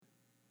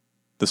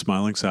The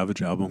Smiling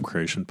Savage Album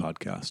Creation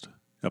Podcast,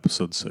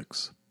 Episode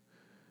 6.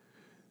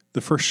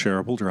 The first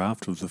shareable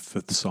draft of the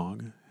fifth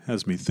song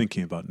has me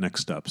thinking about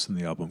next steps in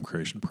the album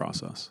creation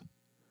process.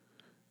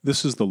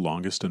 This is the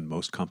longest and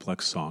most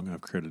complex song I've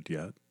created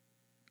yet.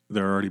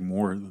 There are already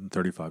more than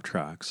 35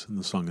 tracks, and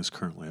the song is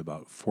currently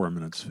about 4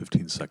 minutes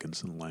 15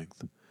 seconds in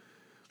length.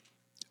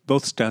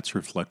 Both stats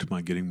reflect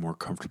my getting more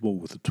comfortable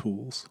with the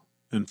tools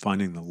and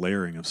finding the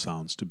layering of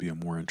sounds to be a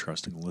more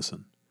interesting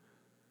listen.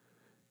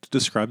 To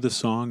describe this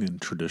song in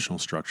traditional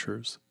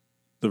structures,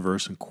 the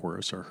verse and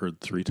chorus are heard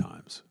 3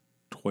 times,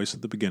 twice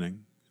at the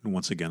beginning and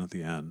once again at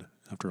the end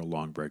after a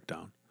long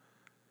breakdown.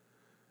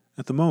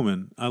 At the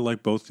moment, I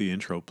like both the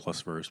intro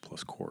plus verse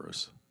plus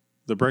chorus,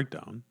 the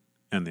breakdown,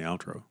 and the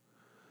outro.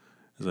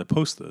 As I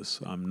post this,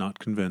 I'm not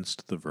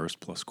convinced the verse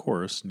plus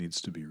chorus needs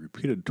to be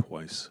repeated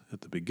twice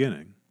at the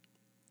beginning,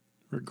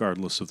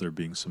 regardless of there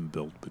being some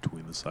build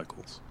between the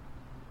cycles.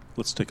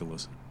 Let's take a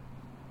listen.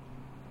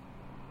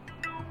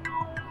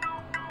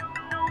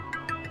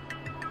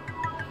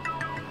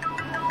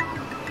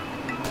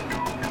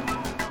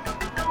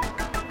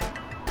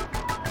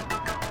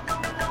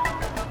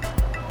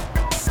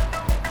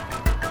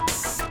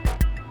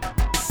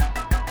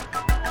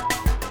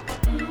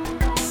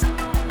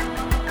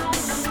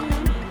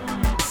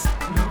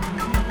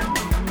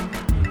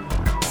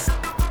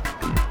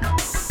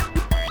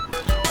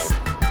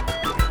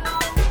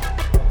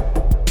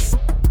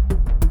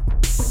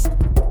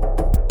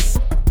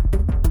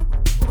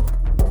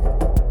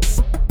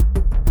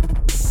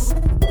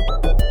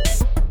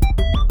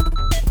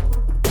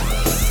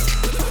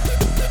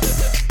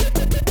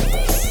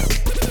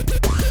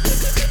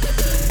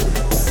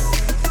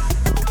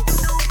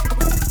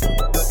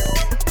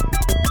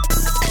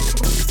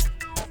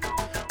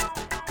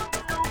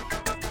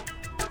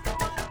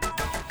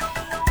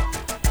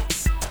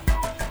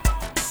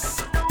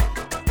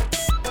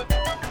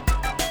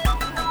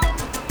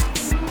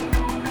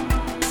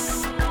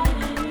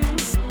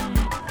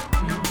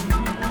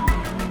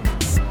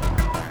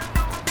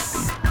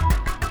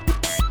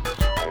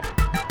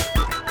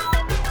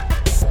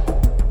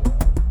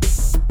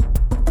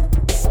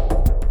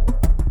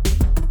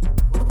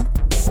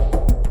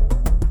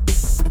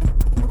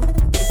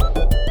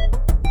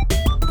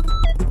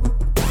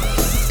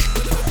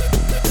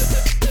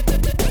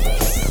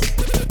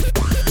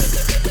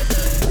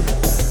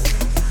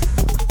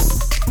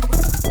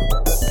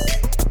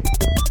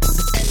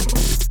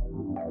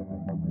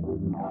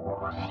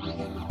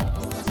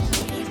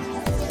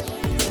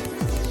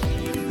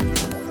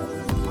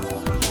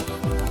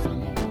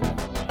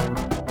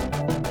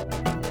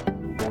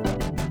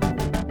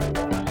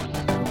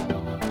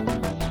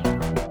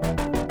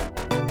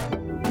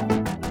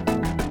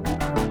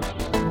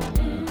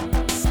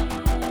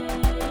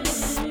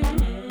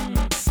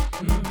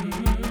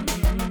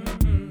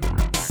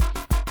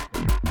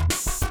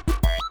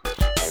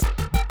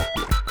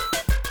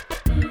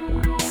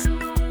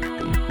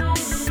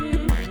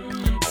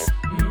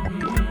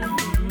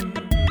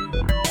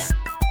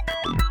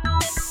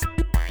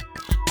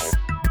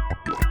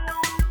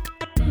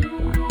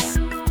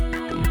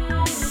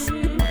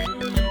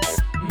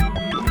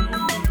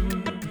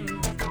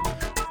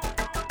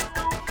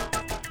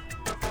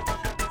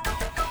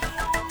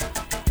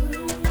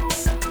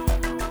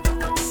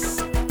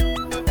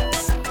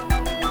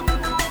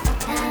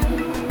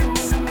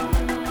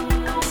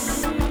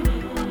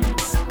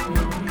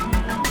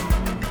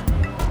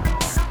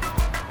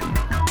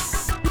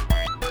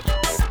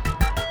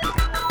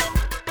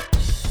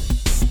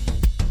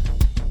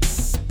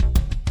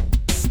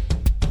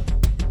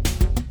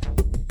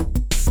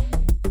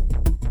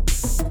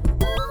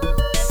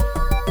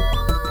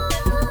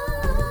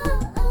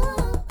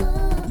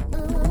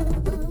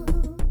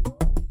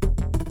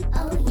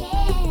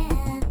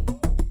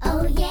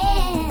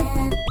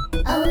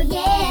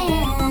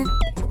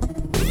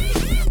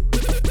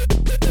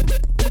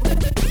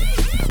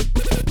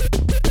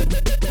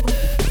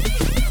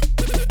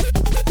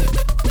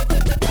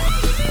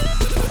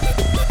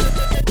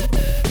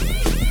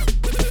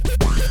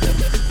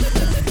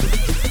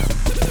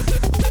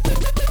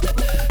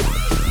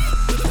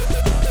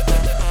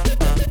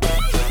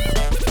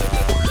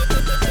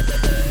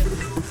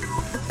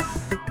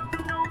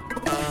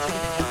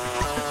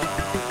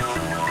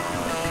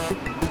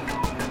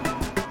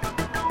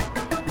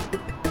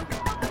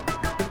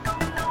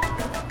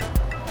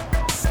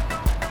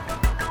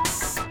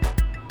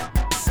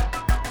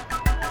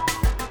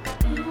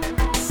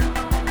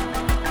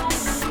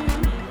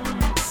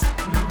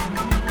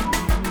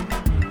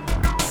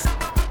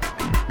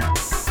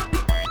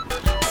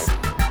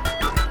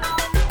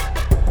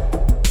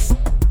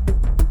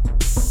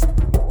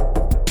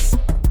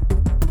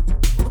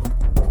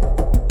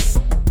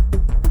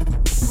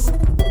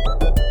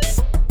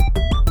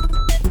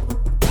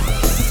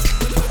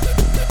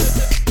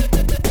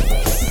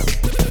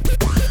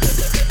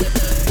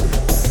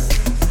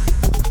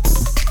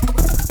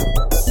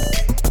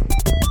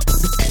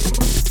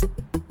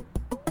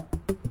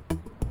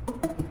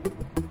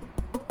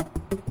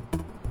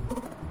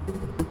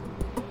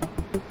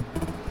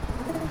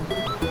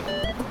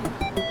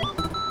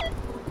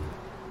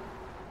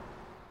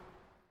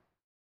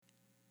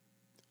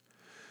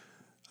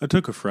 I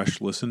took a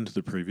fresh listen to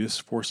the previous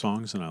 4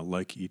 songs and I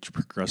like each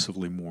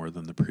progressively more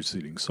than the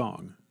preceding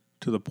song,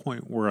 to the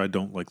point where I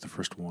don't like the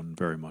first one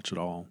very much at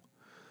all.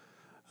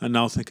 I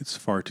now think it's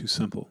far too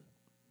simple.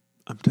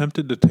 I'm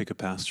tempted to take a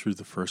pass through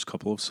the first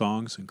couple of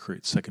songs and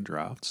create second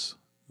drafts,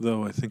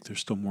 though I think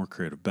there's still more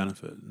creative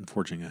benefit in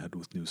forging ahead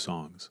with new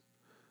songs.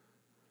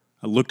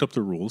 I looked up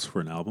the rules for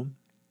an album,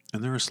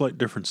 and there are slight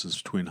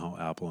differences between how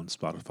Apple and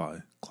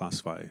Spotify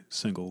classify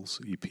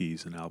singles,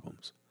 EPs, and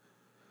albums.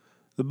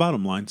 The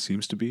bottom line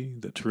seems to be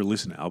that to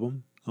release an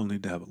album, I'll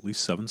need to have at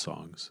least 7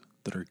 songs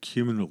that are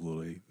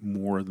cumulatively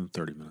more than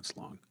 30 minutes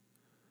long.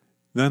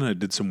 Then I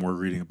did some more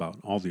reading about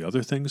all the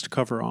other things to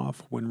cover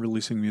off when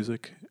releasing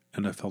music,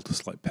 and I felt a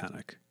slight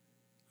panic.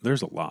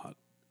 There's a lot.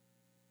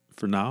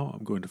 For now,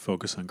 I'm going to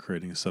focus on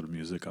creating a set of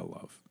music I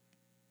love.